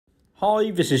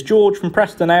Hi, this is George from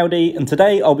Preston Audi, and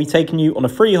today I'll be taking you on a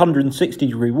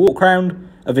 360-degree walk round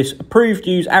of this approved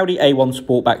used Audi A1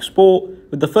 Sportback Sport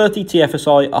with the 30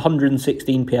 TFSI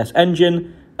 116 PS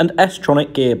engine and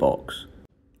S-tronic gearbox.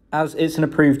 As it's an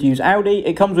approved used Audi,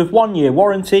 it comes with 1 year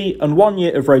warranty and 1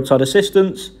 year of roadside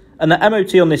assistance, and the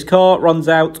MOT on this car runs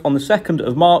out on the 2nd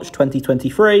of March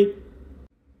 2023.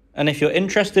 And if you're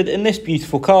interested in this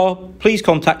beautiful car, please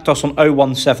contact us on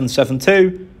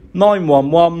 01772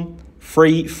 911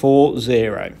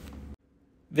 340.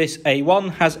 This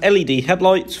A1 has LED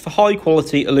headlights for high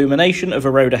quality illumination of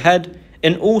a road ahead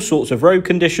in all sorts of road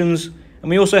conditions, and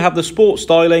we also have the sport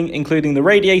styling including the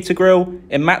radiator grille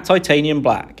in matte titanium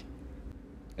black.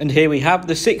 And here we have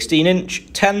the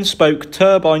 16-inch 10-spoke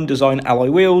turbine design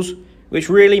alloy wheels, which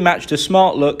really match the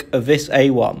smart look of this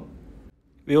A1.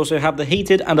 We also have the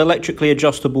heated and electrically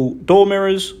adjustable door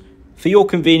mirrors for your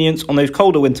convenience on those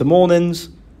colder winter mornings,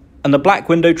 and the black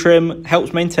window trim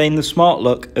helps maintain the smart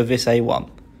look of this A1.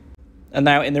 And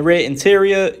now in the rear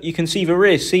interior, you can see the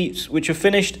rear seats, which are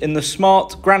finished in the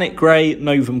smart granite grey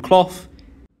Novum cloth.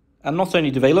 And not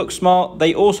only do they look smart,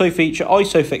 they also feature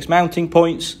ISOFIX mounting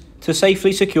points to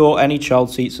safely secure any child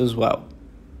seats as well.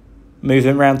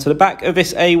 Moving round to the back of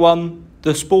this A1,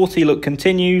 the sporty look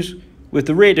continues with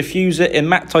the rear diffuser in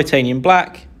matte titanium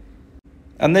black.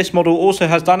 And this model also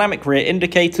has dynamic rear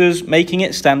indicators, making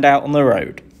it stand out on the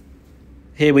road.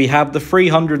 Here we have the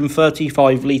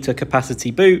 335 litre capacity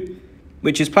boot,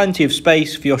 which is plenty of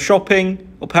space for your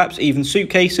shopping or perhaps even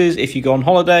suitcases if you go on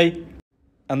holiday,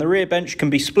 and the rear bench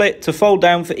can be split to fold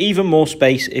down for even more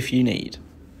space if you need.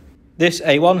 This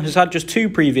A1 has had just 2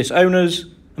 previous owners,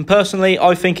 and personally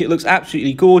I think it looks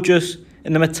absolutely gorgeous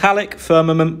in the metallic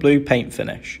firmament blue paint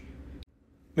finish.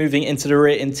 Moving into the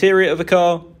rear interior of the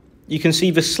car, you can see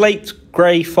the slate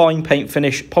grey fine paint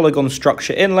finish polygon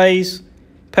structure inlays,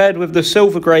 paired with the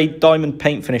silver grey diamond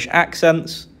paint finish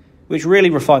accents, which really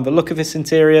refine the look of this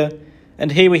interior. And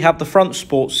here we have the front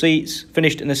sport seats,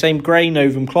 finished in the same grey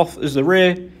Novum cloth as the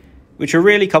rear, which are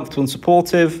really comfortable and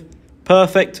supportive,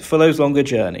 perfect for those longer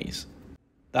journeys.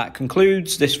 That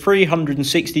concludes this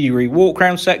 360-degree walk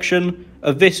round section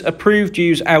of this approved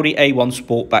used Audi A1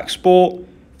 Sportback Sport,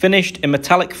 finished in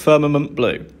metallic firmament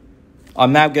blue.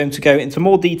 I'm now going to go into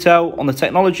more detail on the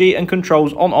technology and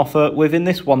controls on offer within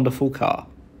this wonderful car.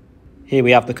 Here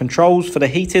we have the controls for the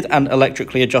heated and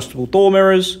electrically adjustable door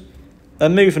mirrors.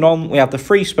 And moving on, we have the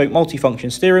 3-spoke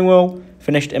multifunction steering wheel,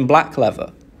 finished in black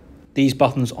leather. These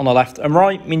buttons on the left and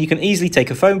right mean you can easily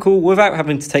take a phone call without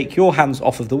having to take your hands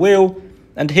off of the wheel.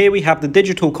 And here we have the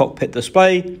digital cockpit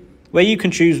display, where you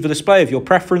can choose the display of your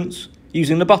preference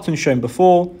using the buttons shown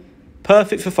before,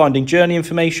 perfect for finding journey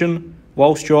information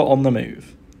whilst you're on the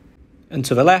move. And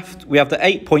to the left, we have the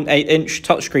 8.8-inch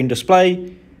touchscreen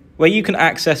display, where you can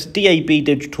access DAB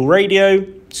digital radio,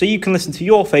 so you can listen to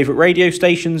your favourite radio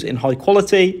stations in high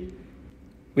quality.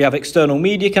 We have external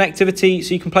media connectivity,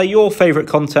 so you can play your favourite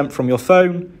content from your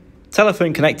phone.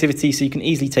 Telephone connectivity, so you can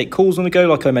easily take calls on the go,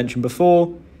 like I mentioned before.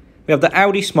 We have the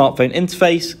Audi smartphone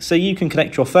interface, so you can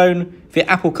connect your phone via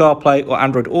Apple CarPlay or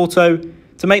Android Auto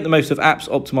to make the most of apps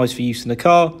optimised for use in the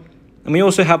car. And we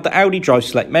also have the Audi Drive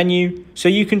Select menu, so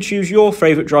you can choose your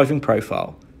favourite driving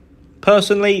profile.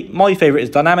 Personally, my favourite is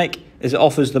dynamic, as it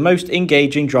offers the most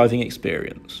engaging driving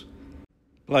experience.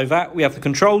 Below that, we have the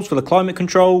controls for the climate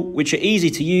control, which are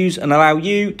easy to use and allow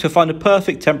you to find a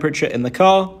perfect temperature in the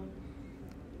car.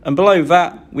 And below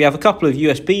that, we have a couple of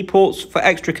USB ports for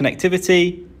extra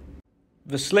connectivity,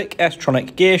 the slick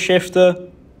S-tronic gear shifter,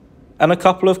 and a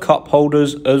couple of cup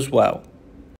holders as well.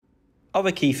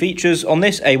 Other key features on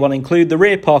this A1 include the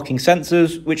rear parking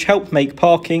sensors, which help make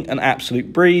parking an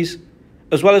absolute breeze,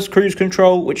 as well as cruise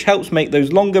control, which helps make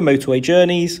those longer motorway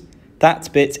journeys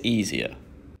that bit easier.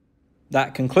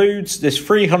 That concludes this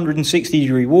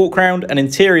 360-degree walk round and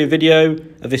interior video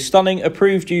of this stunning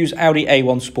approved used Audi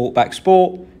A1 Sportback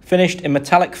Sport, finished in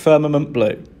metallic firmament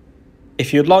blue.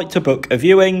 If you'd like to book a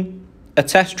viewing, a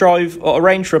test drive, or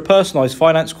arrange for a personalised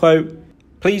finance quote,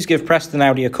 please give Preston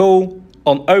Audi a call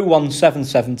on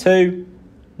 01772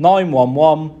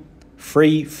 911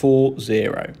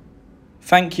 340.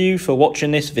 Thank you for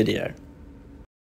watching this video.